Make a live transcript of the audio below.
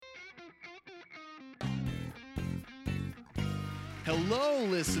Hello,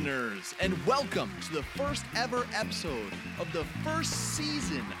 listeners, and welcome to the first ever episode of the first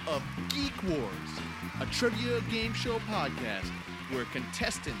season of Geek Wars, a trivia game show podcast where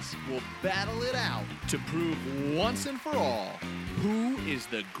contestants will battle it out to prove once and for all who is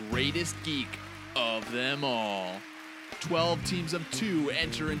the greatest geek of them all. 12 teams of 2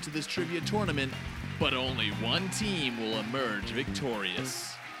 enter into this trivia tournament, but only one team will emerge victorious.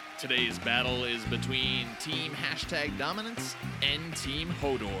 Today's battle is between Team #Dominance and Team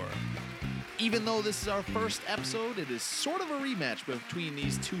Hodor. Even though this is our first episode, it is sort of a rematch between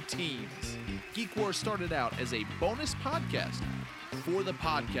these two teams. Geek Wars started out as a bonus podcast for the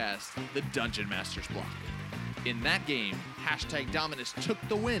podcast, The Dungeon Masters Block. In that game, #Dominance took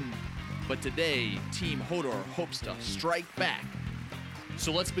the win, but today, Team Hodor hopes to strike back.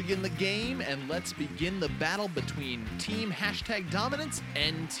 So let's begin the game, and let's begin the battle between Team #Dominance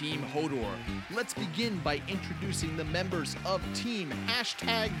and Team Hodor. Let's begin by introducing the members of Team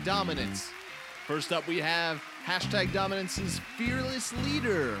 #Dominance. First up, we have #Dominance's fearless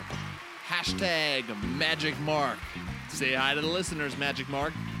leader, #Magic Mark. Say hi to the listeners, Magic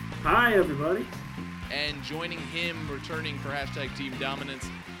Mark. Hi, everybody. And joining him, returning for #Team Dominance,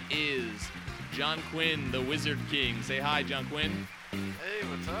 is John Quinn, the Wizard King. Say hi, John Quinn. Hey,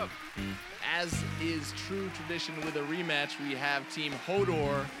 what's up? As is true tradition with a rematch, we have Team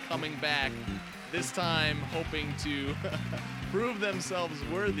Hodor coming back, this time hoping to prove themselves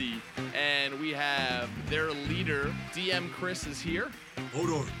worthy. And we have their leader, DM Chris is here.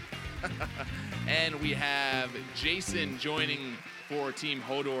 Hodor. And we have Jason joining for Team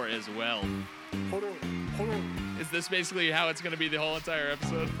Hodor as well. Hodor. Is this basically how it's going to be the whole entire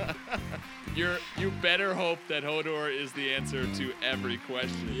episode? You better hope that Hodor is the answer to every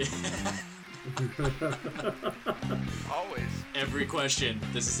question. Yeah. Always. Every question.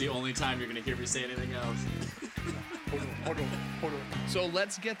 This is the only time you're going to hear me say anything else. So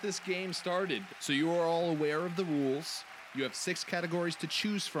let's get this game started. So you are all aware of the rules. You have 6 categories to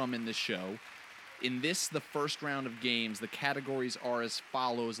choose from in this show. In this, the first round of games, the categories are as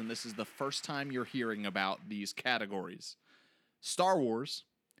follows, and this is the first time you're hearing about these categories. Star Wars,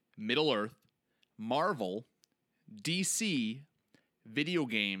 Middle-earth, Marvel, DC, video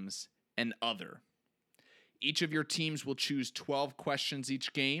games, and other. Each of your teams will choose 12 questions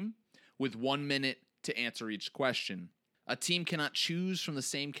each game, with 1 minute to answer each question. A team cannot choose from the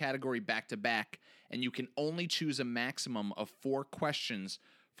same category back-to-back, and you can only choose a maximum of 4 questions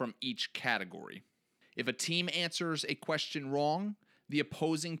from each category. If a team answers a question wrong, the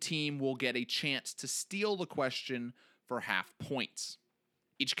opposing team will get a chance to steal the question for half points.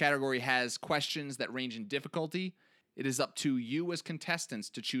 Each category has questions that range in difficulty. It is up to you as contestants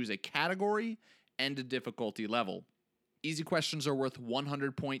to choose a category and a difficulty level. Easy questions are worth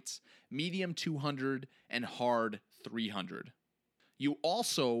 100 points, medium 200, and hard 300. You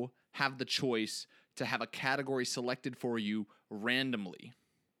also have the choice to have a category selected for you randomly.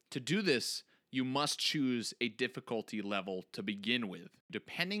 To do this, you must choose a difficulty level to begin with.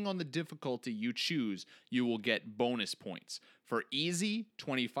 Depending on the difficulty you choose, you will get bonus points. For easy,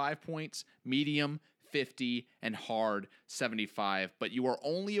 25 points, medium, 50, and hard, 75, but you are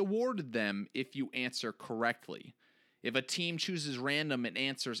only awarded them if you answer correctly. If a team chooses random and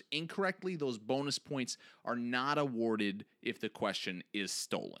answers incorrectly, those bonus points are not awarded if the question is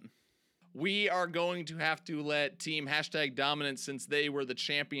stolen. We are going to have to let Team #Dominance, since they were the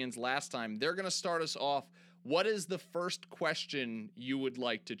champions last time, they're going to start us off. What is the first question you would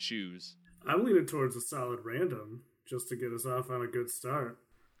like to choose? I'm leaning towards a solid random, just to get us off on a good start.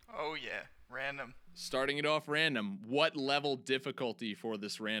 Oh, yeah. Random. Starting it off random. What level difficulty for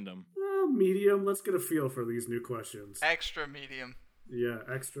this random? Medium. Let's get a feel for these new questions. Extra medium. Yeah,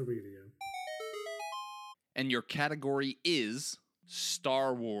 extra medium. And your category is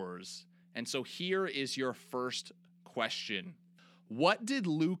Star Wars. And so here is your first question. What did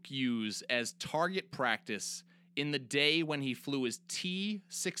Luke use as target practice in the day when he flew his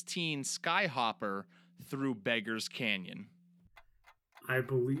T-16 Skyhopper through Beggar's Canyon? I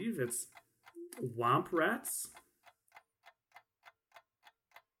believe it's Womp Rats.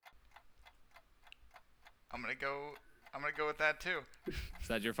 I'm gonna go with that too. Is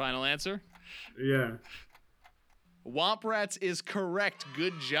that your final answer? Yeah. Womp Rats is correct.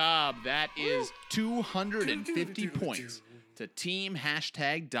 Good job. That is 250 points to Team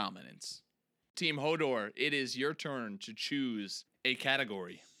 #Dominance. Team Hodor, it is your turn to choose a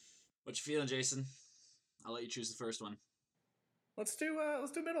category. What you feeling, Jason? I'll let you choose the first one. Let's do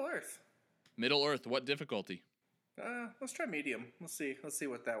Middle Earth. Middle Earth, what difficulty? Let's try medium. Let's see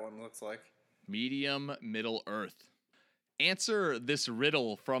what that one looks like. Medium, Middle Earth. Answer this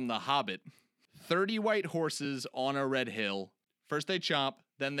riddle from The Hobbit. 30 white horses on a red hill, First they chomp,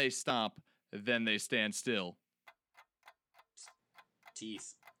 then they stomp, then they stand still.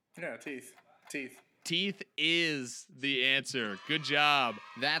 Teeth. Yeah, teeth. Teeth. Teeth is the answer. Good job.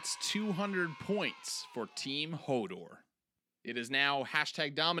 That's 200 points for Team Hodor. It is now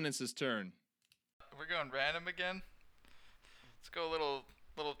hashtag Dominance's turn. We're going random again. Let's go a little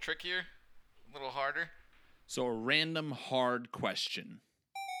trickier, a little harder. So a random hard question.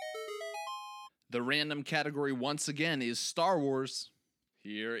 The random category once again is Star Wars.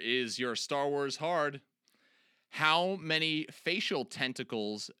 Here is your Star Wars hard. How many facial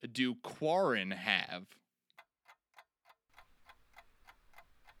tentacles do Quarren have?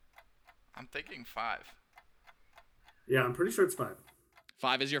 I'm thinking 5. Yeah, I'm pretty sure it's 5.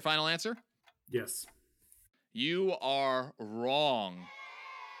 5 is your final answer? Yes. You are wrong.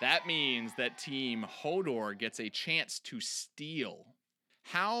 That means that Team Hodor gets a chance to steal.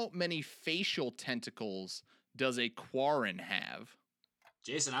 How many facial tentacles does a Quarren have?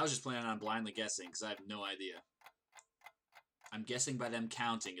 Jason, I was just planning on blindly guessing because I have no idea. I'm guessing by them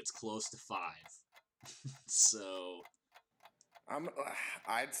counting, it's close to 5. So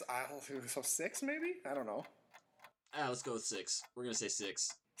So 6 maybe? I don't know. let's go with 6. We're gonna say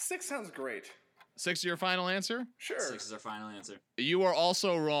 6. 6 sounds great. 6 is your final answer? Sure. 6 is our final answer. You are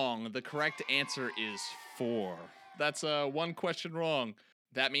also wrong. The correct answer is 4. That's one question wrong.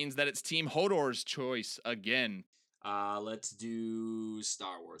 That means that it's Team Hodor's choice again. Let's do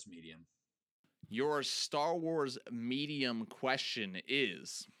Star Wars medium. Your Star Wars medium question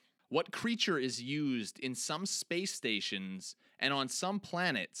is, what creature is used in some space stations and on some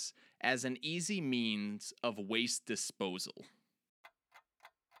planets as an easy means of waste disposal?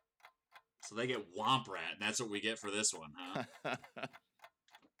 So they get Womp Rat, and that's what we get for this one, huh?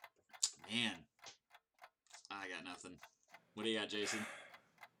 Man. I got nothing. What do you got, Jason?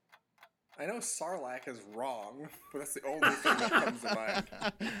 I know Sarlacc is wrong, but that's the only thing that comes to mind.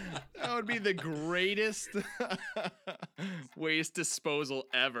 That would be the greatest waste disposal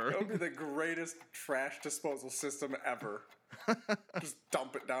ever. That would be the greatest trash disposal system ever. Just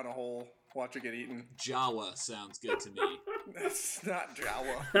dump it down a hole, watch it get eaten. Jawa sounds good to me. That's not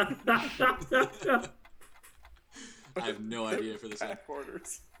Jawa. I have no idea for this one. Back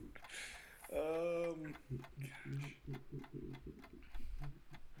orders.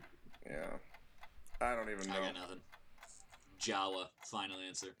 Yeah. I don't even I know. got nothing. Jawa, final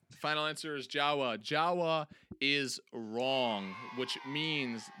answer. Final answer is Jawa. Jawa is wrong, which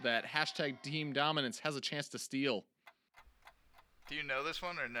means that hashtag Team Dominance has a chance to steal. Do you know this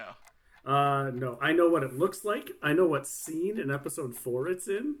one or no? No. I know what it looks like. I know what scene in episode 4 it's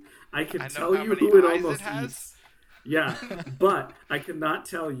in. I can I know tell how you many who it eyes almost it has. eats. Yeah, but I cannot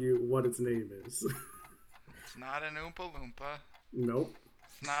tell you what its name is. It's not an Oompa Loompa. Nope.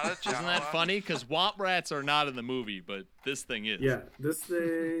 It's not a Jawa. Isn't that funny? Because Womp Rats are not in the movie, but this thing is. Yeah, this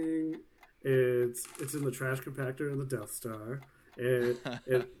thing, it's in the trash compactor in the Death Star. It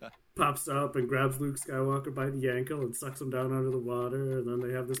pops up and grabs Luke Skywalker by the ankle and sucks him down under the water, and then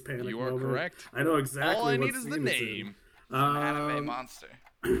they have this panic You are moment. correct. I know exactly All I what need is the scene it's in. name. Anime monster.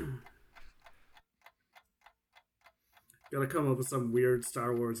 Gotta come up with some weird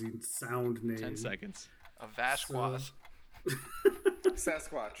Star Wars-y sound name. 10 seconds. A Vashquaz.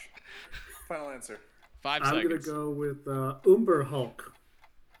 Sasquatch. Final answer. 5 I'm seconds. gonna go with Umber Hulk.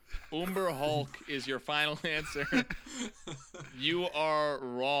 Umber Hulk is your final answer. You are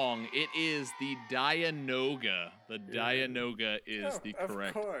wrong. It is the Dianoga. The Dianoga is the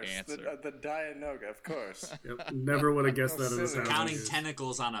correct Of course. answer. The Dianoga, of course. Yep, never would have guessed that in the silly. sound. Counting language.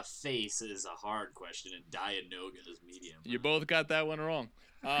 tentacles on a face is a hard question, and Dianoga is medium. You both got that one wrong.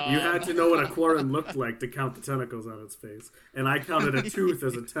 You had to know what a Quarren looked like to count the tentacles on its face. And I counted a tooth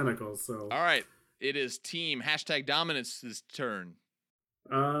as a tentacle, so... All right. It is Team hashtag Dominance's turn.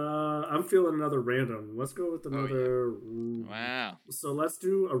 I'm feeling another random. Let's go with another... Wow. So let's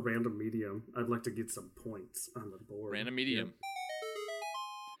do a random medium. I'd like to get some points on the board. Random medium.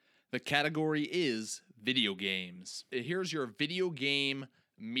 The category is video games. Here's your video game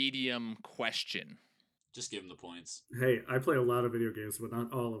medium question. Just give him the points. Hey, I play a lot of video games, but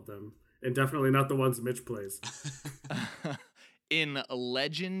not all of them. And definitely not the ones Mitch plays. In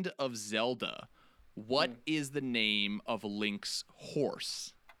Legend of Zelda, what is the name of Link's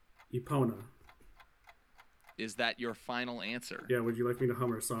horse? Epona. Is that your final answer? Yeah, would you like me to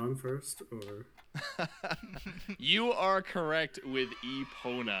hum her song first? Or You are correct with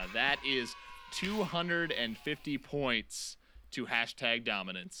Epona. That is 250 points to hashtag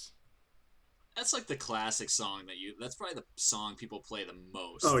Dominance. That's like the classic song that's probably the song people play the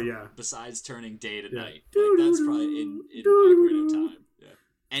most. Oh, yeah. Besides turning day to Yeah. night. Like, that's probably in Ocarina of Time. Yeah.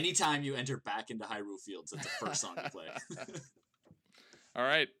 Anytime you enter back into Hyrule Fields, that's the first song you play. All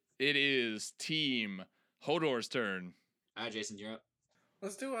right. It is Team Hodor's turn. All right, Jason, you're up.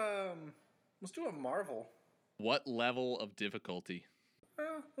 Let's do a Marvel. What level of difficulty?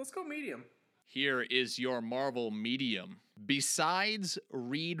 Let's go medium. Here is your Marvel medium. Besides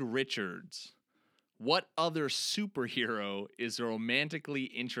Reed Richards, what other superhero is romantically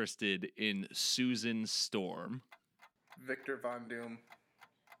interested in Susan Storm? Victor Von Doom.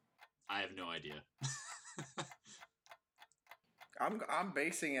 I have no idea. I'm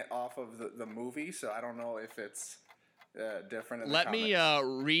basing it off of the movie, so I don't know if it's different. In the Let me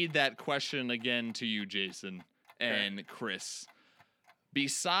comics. read that question again to you, Jason and Chris.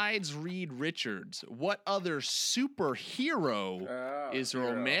 Besides Reed Richards, what other superhero is hero.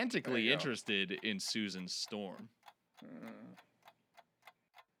 There romantically you go. interested in Susan Storm?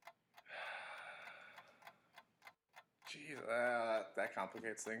 Jeez, that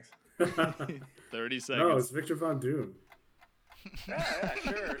complicates things. 30 No, seconds. it's Victor Von Doom. Yeah,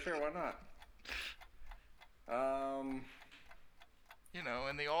 sure, why not?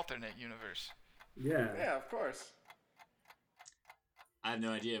 In the alternate universe. Yeah. Yeah, of course. I have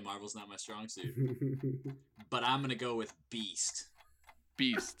no idea. Marvel's not my strong suit. But I'm going to go with Beast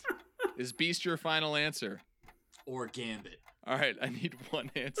Beast. Is Beast your final answer? or Gambit. All right, I need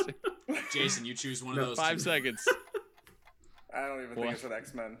one answer. Jason, you choose one No, of those 5 two. seconds. I don't even What? think it's an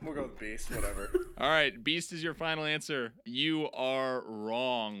X-Men. We'll go with Beast, whatever. All right, Beast is your final answer. You are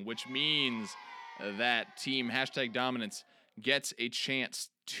wrong, which means that team #dominance gets a chance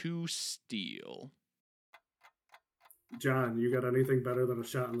to steal. John, you got anything better than a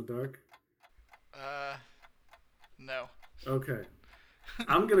shot in the dark? No. Okay.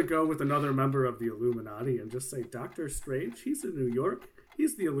 I'm going to go with another member of the Illuminati and just say Doctor Strange. He's in New York.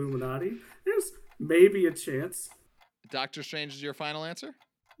 He's the Illuminati. There's maybe a chance. Doctor Strange is your final answer?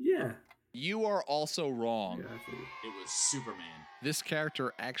 Yeah. You are also wrong. Yeah, I figured. It was Superman. This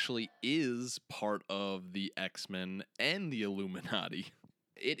character actually is part of the X-Men and the Illuminati.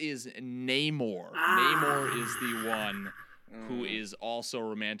 It is Namor. Namor is the one who is also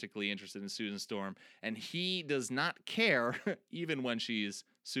romantically interested in Susan Storm, and he does not care even when she's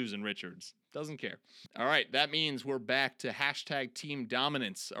Susan Richards. Doesn't care. All right, that means we're back to #team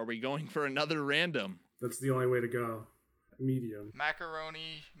dominance. Are we going for another random? That's the only way to go. Medium.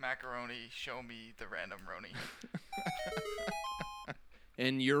 Macaroni, show me the random Roni.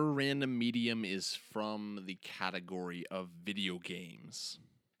 And your random medium is from the category of video games.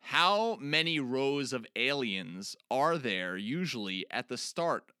 How many rows of aliens are there usually at the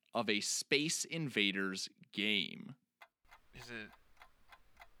start of a Space Invaders game? Is it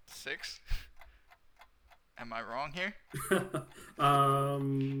 6? Am I wrong here?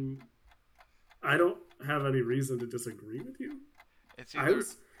 I don't have any reason to disagree with you. It's I either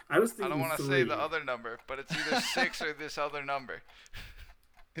was thinking I don't want to 3. say the other number, but it's either 6 or this other number.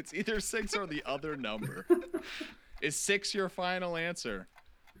 It's either 6 or the other number. Is 6 your final answer?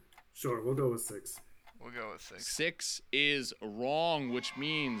 Sure, we'll go with 6. We'll go with 6. 6 is wrong, which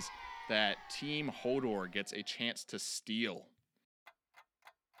means that Team Hodor gets a chance to steal.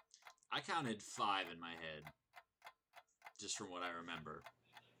 I counted 5 in my head, just from what I remember.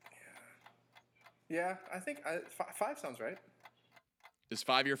 Yeah, I think 5 sounds right. Is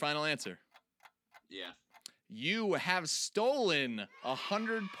 5 your final answer? Yeah. You have stolen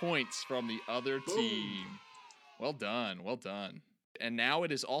 100 points from the other team. Well done, well done. And now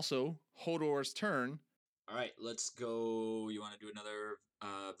it is also Hodor's turn. All right, let's go. You want to do another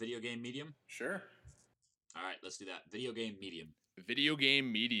video game medium? Sure. All right, let's do that. Video game medium. Video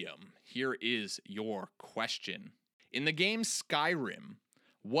game medium. Here is your question. In the game Skyrim,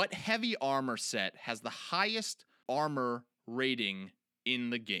 what heavy armor set has the highest armor rating in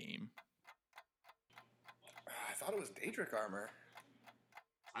the game? I thought it was Daedric armor.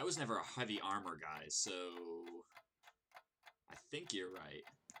 I was never a heavy armor guy, so I think you're right.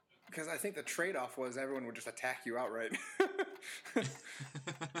 Because I think the trade-off was everyone would just attack you outright.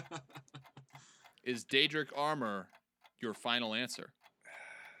 Is Daedric armor your final answer?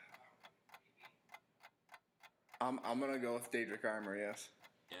 I'm gonna go with Daedric armor. Yes.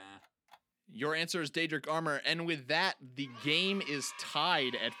 Yeah. Your answer is Daedric armor, and with that, the game is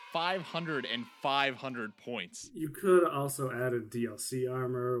tied at 500 and 500 points. You could also add in DLC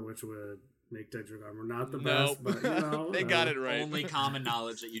armor, which would make Daedric armor not the best, but you know, They got it right. Only common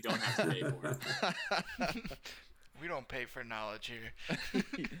knowledge that you don't have to pay for. We don't pay for knowledge here.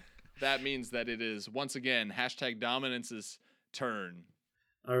 That means that it is, once again, #dominance's turn.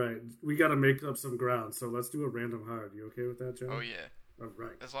 All right, we got to make up some ground, so let's do a random hard. You okay with that, John? Oh yeah. All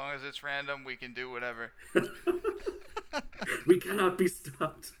right. As long as it's random, we can do whatever. We cannot be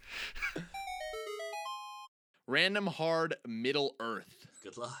stopped. Random Hard Middle Earth.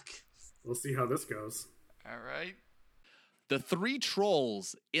 Good luck. We'll see how this goes. All right. The 3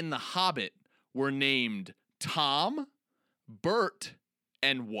 trolls in The Hobbit were named Tom, Bert,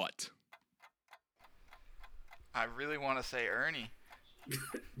 and what? I really want to say Ernie.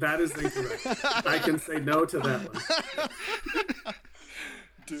 That is incorrect. I can say no to that one.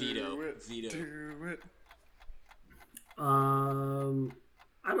 Veto. Do it.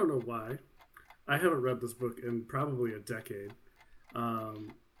 I don't know why. I haven't read this book in probably a decade.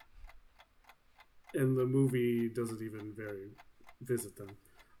 And the movie doesn't even visit them.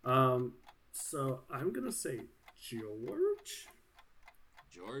 So I'm going to say George?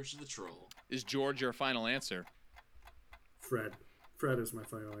 George the Troll. Is George your final answer? Fred. Fred is my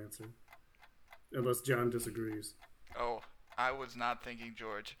final answer. Unless John disagrees. Oh, I was not thinking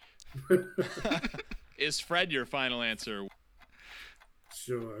George. Is Fred your final answer?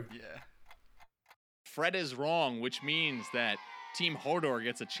 Sure. Yeah. Fred is wrong, which means that Team Hodor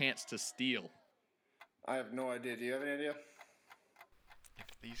gets a chance to steal. I have no idea. Do you have any idea?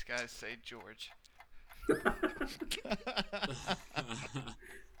 If these guys say George.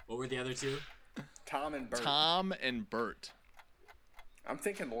 What were the other 2? Tom and Bert. Tom and Bert. I'm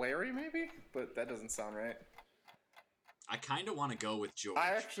thinking Larry, maybe? But that doesn't sound right. I kind of want to go with George.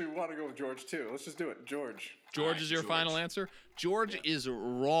 I actually want to go with George, too. Let's just do it. George. George Alright, is your George. final answer? George is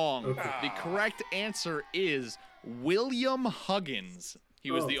wrong. Okay. The correct answer is William Huggins. He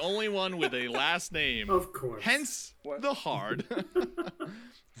was Oh. the only one with a last name. Of course. Hence What? the hard.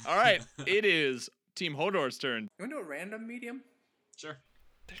 All right, it is Team Hodor's turn. You want to do a random medium? Sure.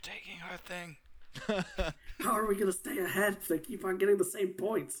 They're taking our thing. How are we going to stay ahead if they keep on getting the same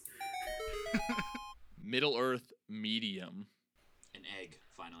points? Middle Earth Medium. An egg.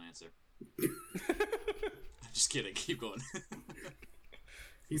 Final answer. I'm just kidding. Keep going.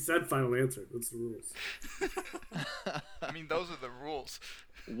 He said final answer. That's the rules. I mean, those are the rules.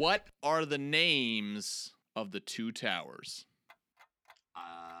 What are the names of the 2 towers?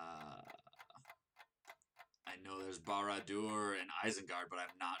 I know there's Barad-dûr and Isengard, but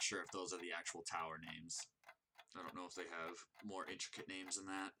I'm not sure if those are the actual tower names. I don't know if they have more intricate names than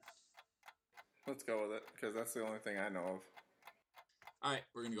that. Let's go with it, because that's the only thing I know of. All right,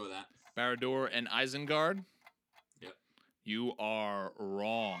 we're going to go with that. Barad-dûr and Isengard? Yep. You are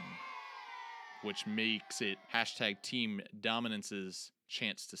wrong, which makes it hashtag Team Dominance's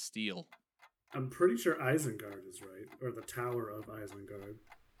chance to steal. I'm pretty sure Isengard is right, or the Tower of Isengard.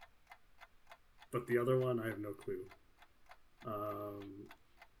 But the other one, I have no clue.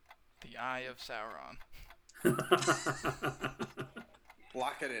 The Eye of Sauron.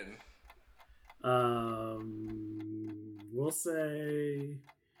 Lock it in. We'll say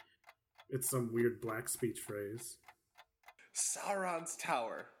it's some weird black speech phrase. Sauron's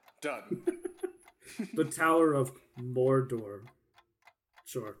Tower. Done. The Tower of Mordor.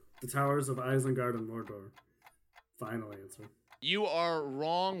 Sure. The Towers of Isengard and Mordor. Final answer. You are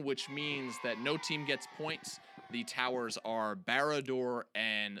wrong, which means that no team gets points. The towers are Barad-dûr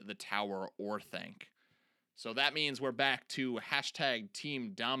and the Tower Orthanc. So that means we're back to hashtag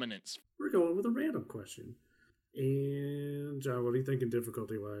Team Dominance. We're going with a random question. And John, what are you thinking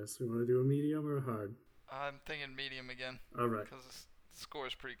difficulty-wise? You want to do a medium or a hard? I'm thinking medium again. All right. Because the score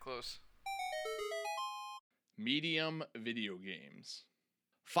is pretty close. Medium video games.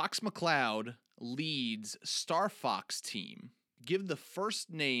 Fox McCloud leads Star Fox team. Give the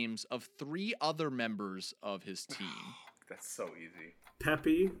first names of 3 other members of his team. That's so easy.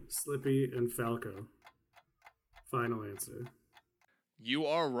 Peppy, Slippy, and Falco. Final answer. You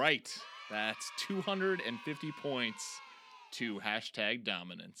are right. That's 250 points to hashtag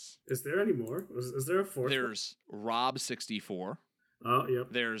Dominance. Is there any more? Is there a fourth? There's Rob64. Oh, yep.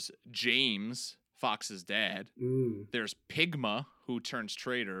 There's James, Fox's dad. There's Pigma, who turns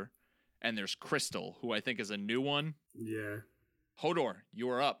traitor. And there's Crystal, who I think is a new one. Yeah. Hodor, you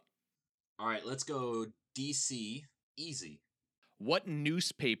are up. All right, let's go DC. Easy. What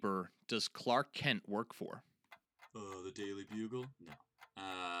newspaper does Clark Kent work for? The Daily Bugle? No.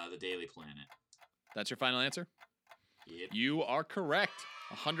 The Daily Planet. That's your final answer? Yep. You are correct.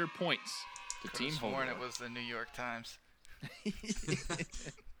 100 points to Could Team have sworn Hodor. it was the New York Times.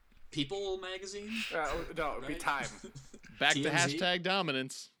 People magazine? No, it'd be Right? time. Back to TMZ? hashtag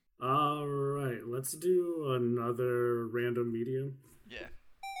Dominance. All right. Let's do another random medium. Yeah.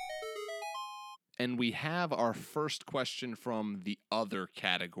 And we have our first question from the other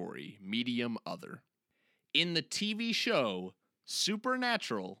category, medium other. In the TV show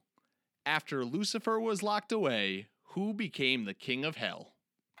Supernatural, after Lucifer was locked away, who became the king of hell?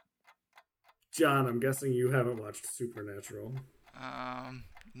 John, I'm guessing you haven't watched Supernatural.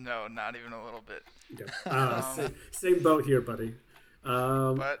 No, not even a little bit. Okay. Same boat here, buddy.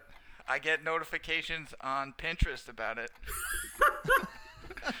 But I get notifications on Pinterest about it.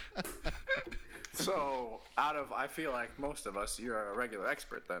 So, I feel like most of us, you're a regular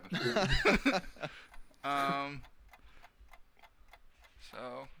expert then.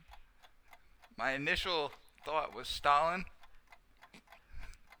 So my initial thought was Stalin.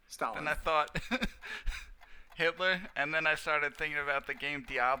 Stalin. And I thought Hitler, and then I started thinking about the game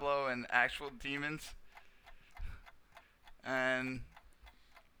Diablo and actual demons. And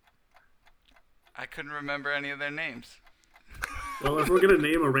I couldn't remember any of their names. Well, if we're gonna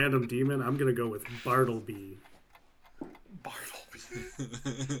name a random demon, I'm gonna go with Bartleby.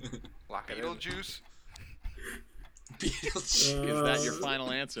 Bartleby. Lock it in. Beetlejuice. Beetlejuice. Is that your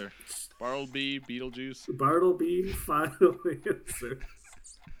final answer? Bartleby, Beetlejuice. Bartleby, final answer.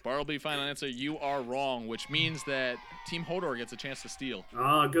 Bartleby, final answer. You are wrong, which means that Team Hodor gets a chance to steal.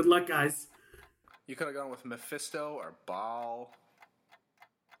 Oh, good luck, guys. You could have gone with Mephisto or Baal.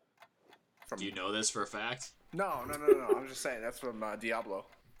 Do you know this for a fact? No. I'm just saying that's from Diablo.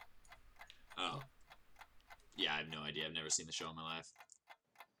 Oh. Yeah, I have no idea. I've never seen the show in my life.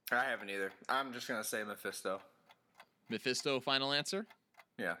 I haven't either. I'm just gonna say Mephisto. Mephisto, final answer?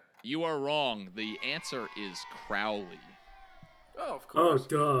 Yeah. You are wrong. The answer is Crowley. Oh, of Oh, course.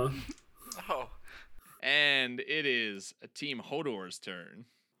 duh. Oh. And it is Team Hodor's turn,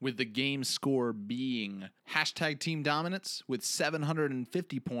 with the game score being hashtag Team Dominance with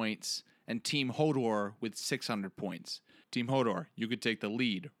 750 points and Team Hodor with 600 points. Team Hodor, you could take the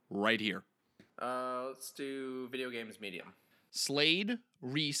lead right here. Let's do video games medium. Slade,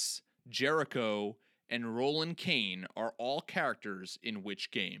 Reese, Jericho, and Roland Kane are all characters in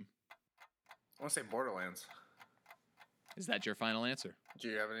which game? I want to say Borderlands. Is that your final answer? Do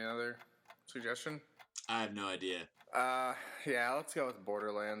you have any other suggestion? I have no idea. Yeah, let's go with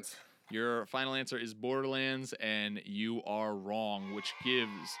Borderlands. Your final answer is Borderlands, and you are wrong, which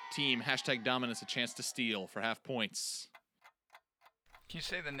gives Team hashtag Dominance a chance to steal for half points. Can you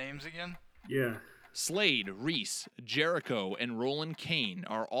say the names again? Yeah. Slade, Reese, Jericho, and Roland Kane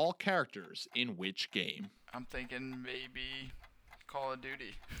are all characters in which game? I'm thinking maybe Call of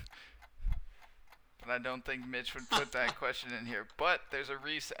Duty. But I don't think Mitch would put that question in here. But there's a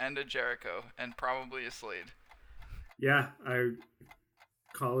Reese and a Jericho, and probably a Slade. Yeah,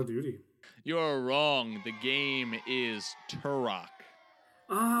 Call of Duty. You are wrong. The game is Turok.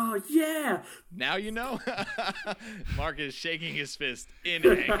 Oh, yeah. Now you know. Mark is shaking his fist in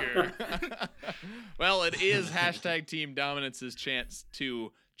anger. Well, it is hashtag Team Dominance's chance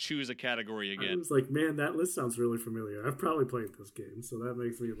to choose a category I again. was like, man, that list sounds really familiar. I've probably played this game, so that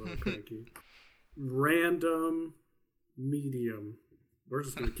makes me a little cranky. Random medium. We're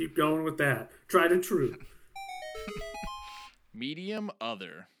just going to keep going with that. Tried and true. Medium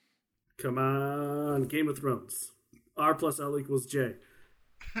other. Come on. Game of Thrones. R plus L equals J.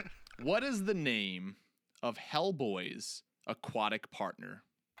 What is the name of Hellboy's aquatic partner?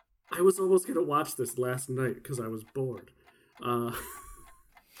 I was almost going to watch this last night because I was bored. But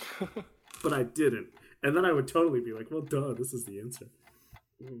I didn't. And then I would totally be like, well, duh, this is the answer.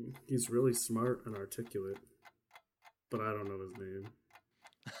 He's really smart and articulate. But I don't know his name.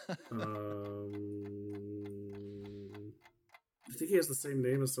 I think he has the same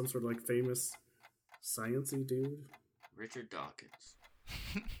name as some sort of like famous science-y dude. Richard Dawkins.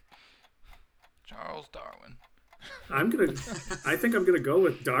 Charles Darwin. I think I'm gonna go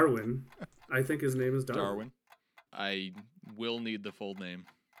with Darwin. I think his name is Darwin. Darwin. I will need the full name.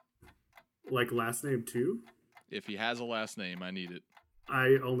 Like last name too? If he has a last name, I need it.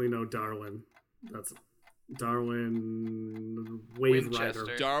 I only know Darwin. That's Darwin Wave Winchester.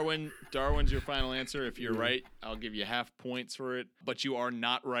 Rider. Darwin's your final answer. If you're right, I'll give you half points for it. But you are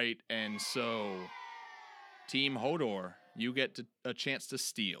not right, and so Team Hodor, you get a chance to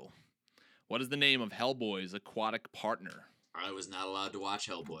steal. What is the name of Hellboy's aquatic partner? I was not allowed to watch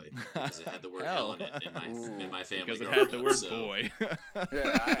Hellboy because it had the word Hell. hell in it in my family. Because it growing had the up, word so- boy.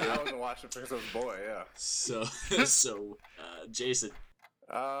 Yeah, I wasn't watching it because it was boy, yeah. So, Jason,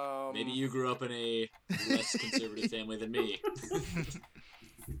 maybe you grew up in a less conservative family than me.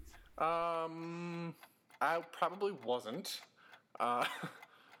 I probably wasn't.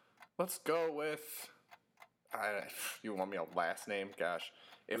 Let's go with. You want me a last name? Gosh,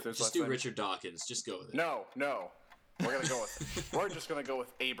 if there's Just last do name. Richard Dawkins. Just go with it. No. We're gonna go with. We're just gonna go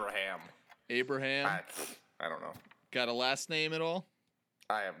with Abraham. Abraham. I don't know. Got a last name at all?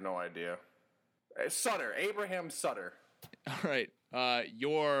 I have no idea. Sutter. Abraham Sutter. All right.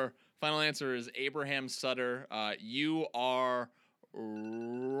 Your final answer is Abraham Sutter. You are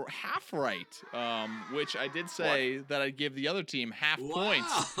half right, which I did say that I'd give the other team half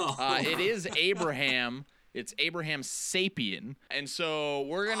points. It is Abraham. It's Abraham Sapien, and so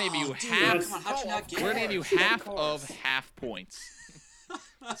we're gonna give you half. Come on, how'd you not get We're it? gonna give you half of half points.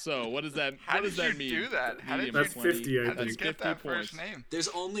 So what does that? How what does did that you mean? do that? How did Medium you- That's 20. 50, I How did you think. get that 50 first points. name? There's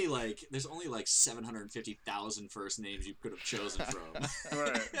only like 750,000 first names you could have chosen from.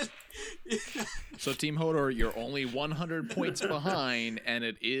 Right. So Team Hodor, you're only 100 points behind, and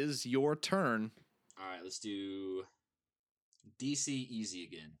it is your turn. All right, let's do DC easy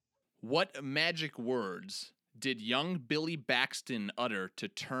again. What magic words did young Billy Baxton utter to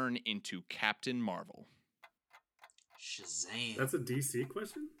turn into Captain Marvel? Shazam. That's a DC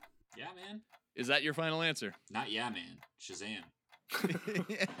question? Yeah, man. Is that your final answer? Not yeah, man. Shazam.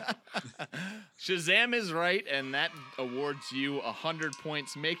 Shazam is right, and that awards you 100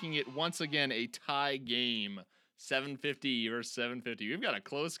 points, making it once again a tie game. 750 versus 750. We've got a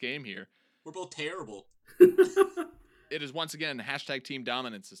close game here. We're both terrible. It is once again hashtag Team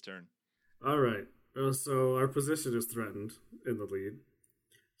Dominance's turn. All right. So our position is threatened in the lead.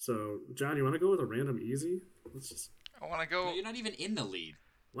 So, John, you want to go with a random easy? Let's just... I want to No, go. you're not even in the lead.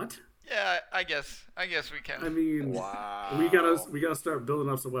 What? Yeah, I guess we can. I mean, Wow. we gotta start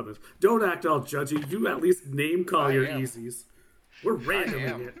building up some weapons. Don't act all judgy. You at least name call I your am. easies. We're randoming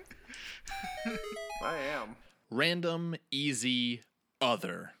am. it. I am. Random, easy,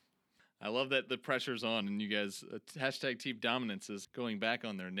 other. I love that the pressure's on, and you guys, hashtag Team Dominance is going back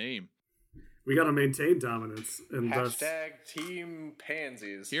on their name. We gotta maintain dominance, and thus Hashtag Team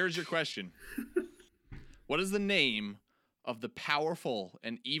Pansies. Here's your question. What is the name of the powerful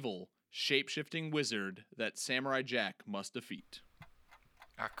and evil shape-shifting wizard that Samurai Jack must defeat?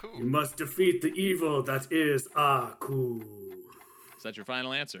 Ah, you cool. must defeat the evil that is Aku. Is that your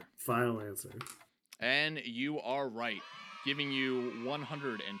final answer? Final answer. And you are right, giving you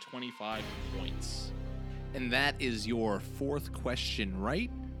 125 points. And that is your fourth question right,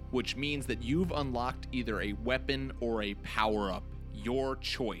 which means that you've unlocked either a weapon or a power-up. Your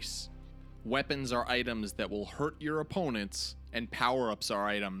choice. Weapons are items that will hurt your opponents, and power-ups are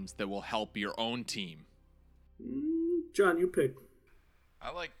items that will help your own team. John, you pick.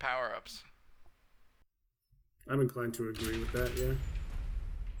 I like power-ups. I'm inclined to agree with that, yeah.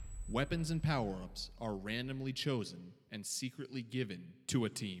 Weapons and power-ups are randomly chosen and secretly given to a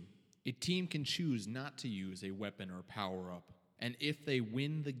team. A team can choose not to use a weapon or power-up, and if they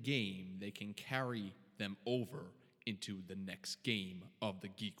win the game, they can carry them over into the next game of the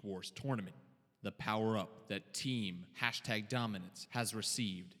Geek Wars tournament. The power-up that Team #Dominance has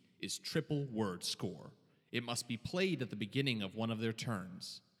received is triple word score. It must be played at the beginning of one of their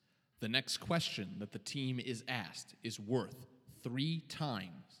turns. The next question that the team is asked is worth 3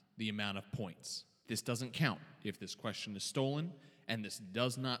 times the amount of points. This doesn't count if this question is stolen, and this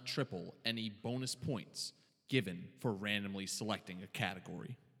does not triple any bonus points given for randomly selecting a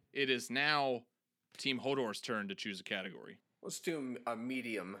category. It is now Team Hodor's turn to choose a category. Let's do a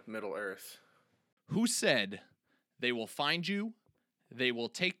medium Middle Earth. Who said they will find you, they will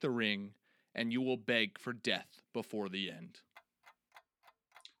take the ring, and you will beg for death before the end?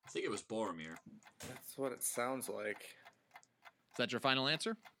 I think it was Boromir. That's what it sounds like. Is that your final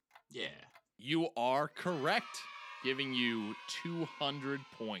answer? Yeah. You are correct, giving you 200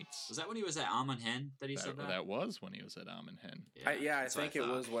 points. Was that when he was at Amon Hen that he said that? That was when he was at Amon Hen. I that's what think it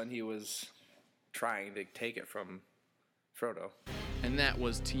thought. was when he was trying to take it from Frodo. And that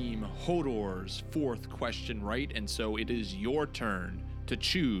was Team Hodor's fourth question right, and so it is your turn to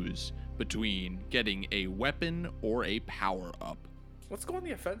choose between getting a weapon or a power-up. Let's go on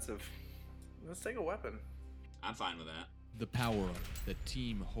the offensive. Let's take a weapon. I'm fine with that. The power-up that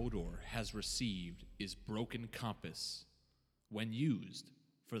Team Hodor has received is Broken Compass. When used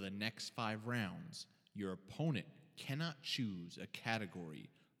for the next 5 rounds, your opponent cannot choose a category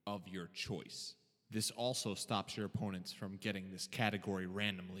of your choice. This also stops your opponents from getting this category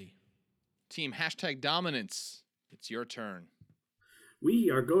randomly. Team #Dominance, it's your turn. We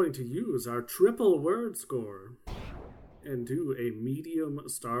are going to use our triple word score and do a medium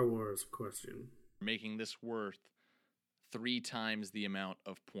Star Wars question. Making this worth 3 times the amount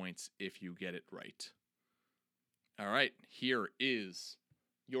of points if you get it right. All right, here is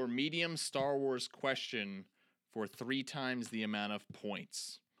your medium Star Wars question for 3 times the amount of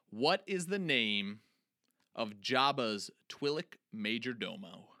points. What is the name of Jabba's Twi'lek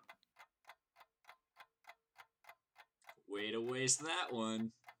Majordomo? Way to waste that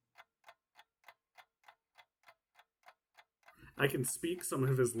one. I can speak some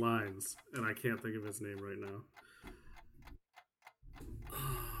of his lines, and I can't think of his name right now.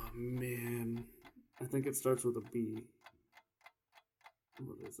 Oh, man. I think it starts with a B.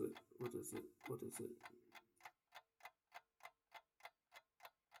 What is it? What is it? What is it?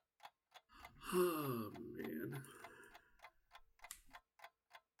 Oh, man.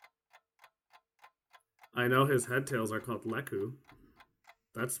 I know his head tails are called Leku.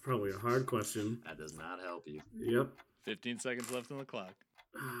 That's probably a hard question. That does not help you. Yep. 15 seconds left on the clock.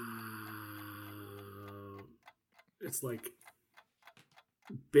 It's like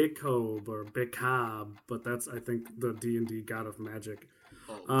Bikob or Bikob, but that's, I think, the D&D god of magic.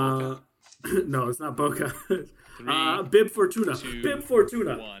 Oh, No, it's not Boca. 3, Bib Fortuna. 2, Bib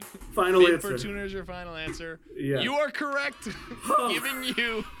Fortuna. 1. Final Bib answer. Fortuna is your final answer. Yeah. You are correct. Giving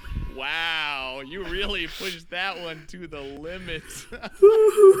you. Wow, you really pushed that one to the limit.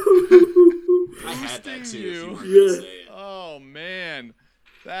 I had that too. If you weren't Yeah. gonna say it. Oh man,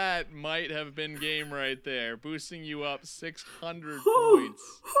 that might have been game right there, boosting you up 600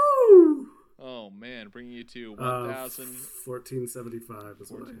 points. Oh man, bringing you to 1475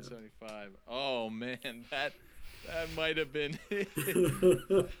 is what I had. 1475. Oh man, that might have been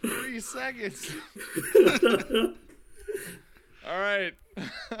 3 seconds. All right.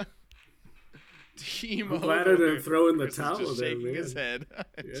 Team I'm glad I didn't throw in the Chris is towel just there, shaking man. his head.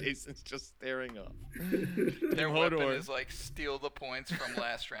 Yeah. Jason's just staring up. Their Team weapon Hodor. is like steal the points from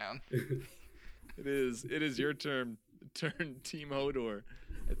last round. It is your turn, Team Hodor.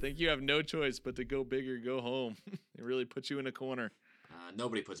 I think you have no choice but to go big or go home. It really puts you in a corner.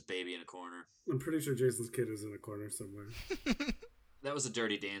 Nobody puts baby in a corner. I'm pretty sure Jason's kid is in a corner somewhere. That was a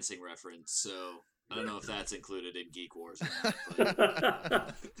Dirty Dancing reference, so I don't know if that's included in Geek Wars or not.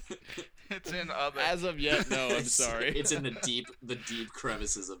 But It's in other. As of yet, no. I'm it's- sorry. It's in the deep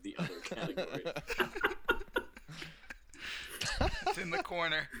crevices of the other category. It's in the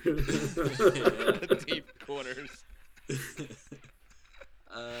corner. The deep corners.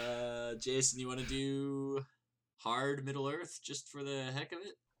 Jason, you want to do hard Middle Earth just for the heck of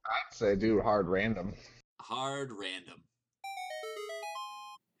it? I'd say do hard random. Hard random.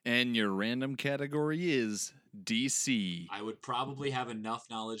 And your random category is DC. I would probably have enough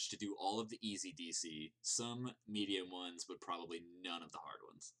knowledge to do all of the easy DC, some medium ones, but probably none of the hard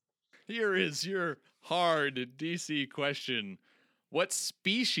ones. Here is your hard DC question. What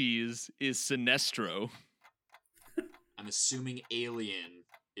species is Sinestro? I'm assuming alien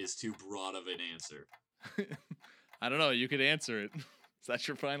is too broad of an answer. I don't know. You could answer it. Is that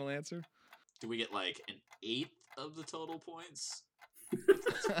your final answer? Do we get like an eighth of the total points? If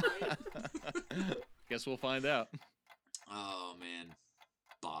that's right. Guess we'll find out. Oh man,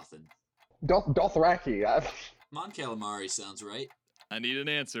 Bothan. Dothraki. Mon Calamari sounds right. I need an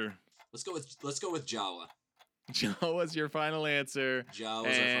answer. Let's go with Jawa. Jawa's your final answer. Jawa's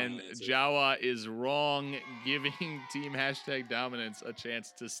our And final answer. Jawa is wrong, giving Team #Dominance a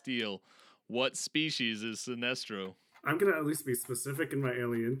chance to steal. What species is Sinestro? I'm going to at least be specific in my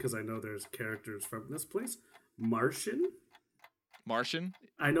alien because I know there's characters from this place. Martian? Martian?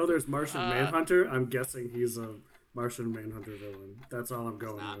 I know there's Martian Manhunter. I'm guessing he's a Martian Manhunter villain. That's all I'm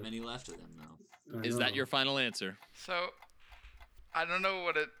going Not with. many left of them though. I Is that know. your final answer? So, I don't know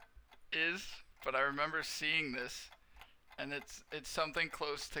what it is, but I remember seeing this, and it's something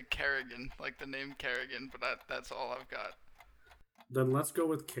close to Kerrigan, like the name Kerrigan, but that's all I've got. Then let's go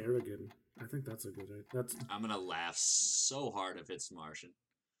with Kerrigan. I think that's a good idea. That's I'm gonna laugh so hard if it's Martian.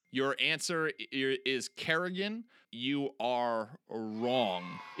 Your answer is Kerrigan. You are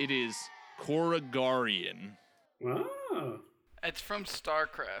wrong. It is Korrigarian. wow. It's from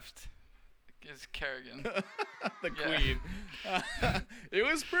StarCraft. It's Kerrigan. The Yeah. queen. It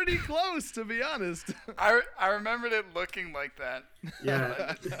was pretty close, to be honest. I remembered it looking like that.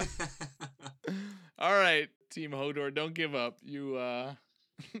 Yeah. All right, Team Hodor, don't give up. You I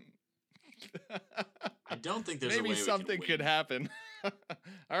don't think there's a way maybe we something can could win. happen.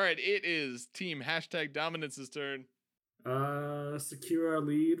 All right, it is Team #Dominance's turn. Secure our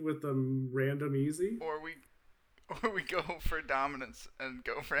lead with a random easy. Or we go for dominance and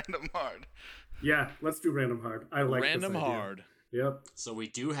go random hard. Yeah, let's do random hard. I like Random this idea. hard. Yep. So we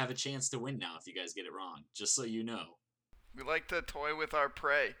do have a chance to win now if you guys get it wrong. Just so you know. We like to toy with our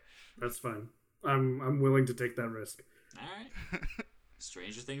prey. That's fine. I'm willing to take that risk. All right.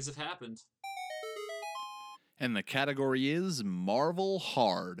 Stranger things have happened. And the category is Marvel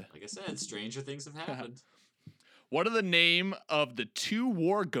Hard. Like I said, stranger things have happened. What are the name of the 2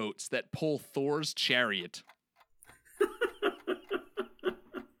 war goats that pull Thor's chariot?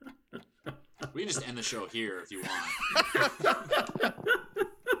 We can just end the show here if you want.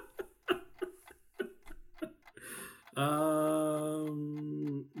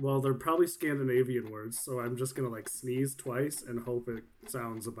 Well, they're probably Scandinavian words, so I'm just gonna like sneeze twice and hope it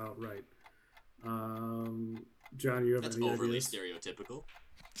sounds about right. John, you have That's any overly ideas? stereotypical.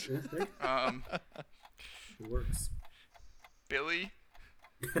 Yeah, hey, it works. Billy.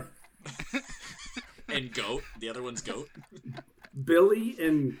 And goat. The other one's goat. Billy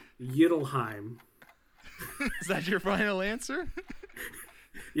and Yittelheim. Is that your final answer?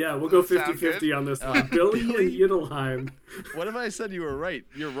 Yeah, we'll go Sound 50-50 on this one. Billy and Yittelheim. What if I said you were right?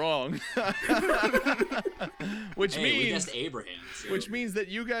 You're wrong. Which Hey, we means guessed Abraham. So. which means that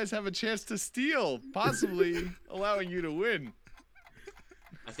you guys have a chance to steal, possibly allowing you to win.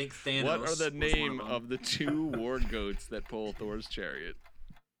 I think Thanos. What are the was one name them. of the two war goats that pull Thor's chariot?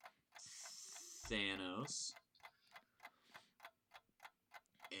 Thanos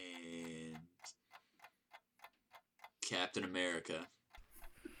and Captain America.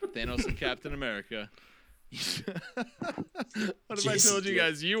 Thanos and Captain America. What if I Jason, told you yeah.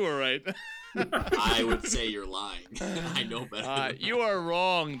 guys you were right? I would say you're lying. I know better. You are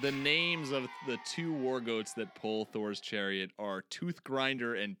wrong. The names of the two war goats that pull Thor's chariot are Tooth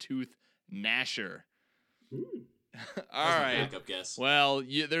Grinder and Tooth Gnasher. All right. Backup guess. Well,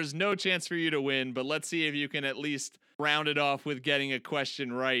 there's no chance for you to win, but let's see if you can at least round it off with getting a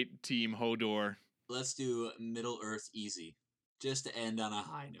question right, Team Hodor. Let's do Middle Earth easy, just to end on a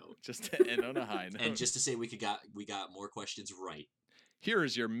high note, Just to end on a high note. and just to say we got more questions right. Here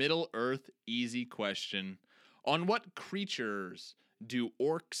is your Middle Earth easy question. On what creatures do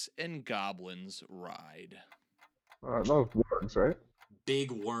orcs and goblins ride? Those wargs, right?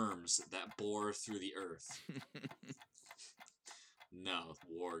 Big worms that bore through the earth. No,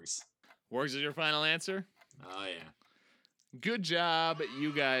 wargs. Wargs is your final answer? Oh yeah. Good job.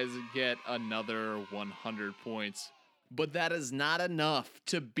 You guys get another 100 points. But that is not enough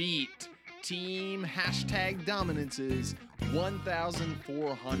to beat Team #Dominance's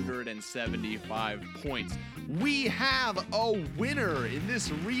 1,475 points. We have a winner in this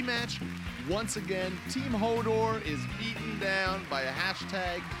rematch. Once again, Team Hodor is beaten down by a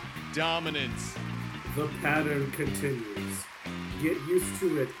 #Dominance. The pattern continues. Get used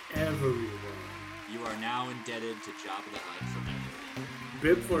to it, everyone. You are now indebted to Jabba the Hutt for everything.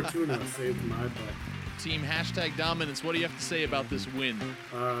 Bib Fortuna saved my butt. Team #Dominance, what do you have to say about this win?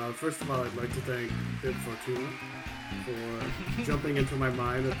 First of all, I'd like to thank Bib Fortuna for jumping into my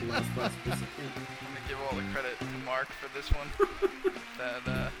mind at the last possible second. I'm gonna give all the credit to Mark for this one.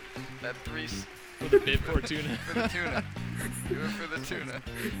 that three For the Bib Fortuna. for the tuna. Do it for the tuna.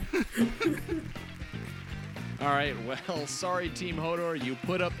 All right, well, sorry, Team Hodor. You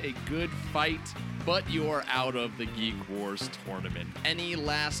put up a good fight, but you're out of the Geek Wars tournament. Any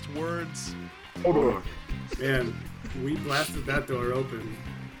last words? Hold Man, we blasted that door open.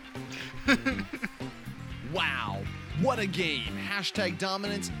 Wow, what a game.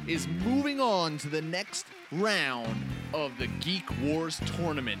 #Dominance is moving on to the next round of the Geek Wars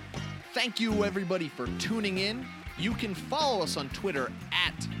tournament. Thank you, everybody, for tuning in. You can follow us on Twitter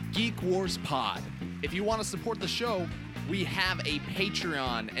at Geek Wars Pod. If you want to support the show, we have a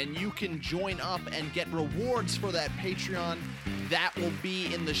Patreon, and you can join up and get rewards for that Patreon. That will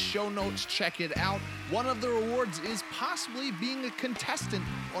be in the show notes. Check it out. One of the rewards is possibly being a contestant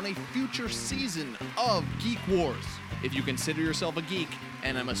on a future season of Geek Wars. If you consider yourself a geek,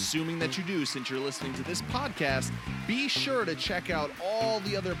 and I'm assuming that you do since you're listening to this podcast, be sure to check out all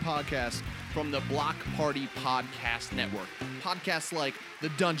the other podcasts from the Block Party Podcast Network. Podcasts like The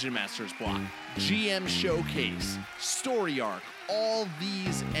Dungeon Masters Block, GM Showcase, Story Arc, all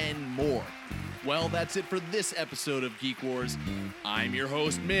these and more. Well, that's it for this episode of Geek Wars. I'm your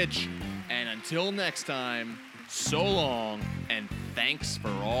host, Mitch, and until next time, so long, and thanks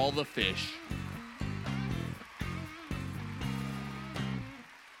for all the fish.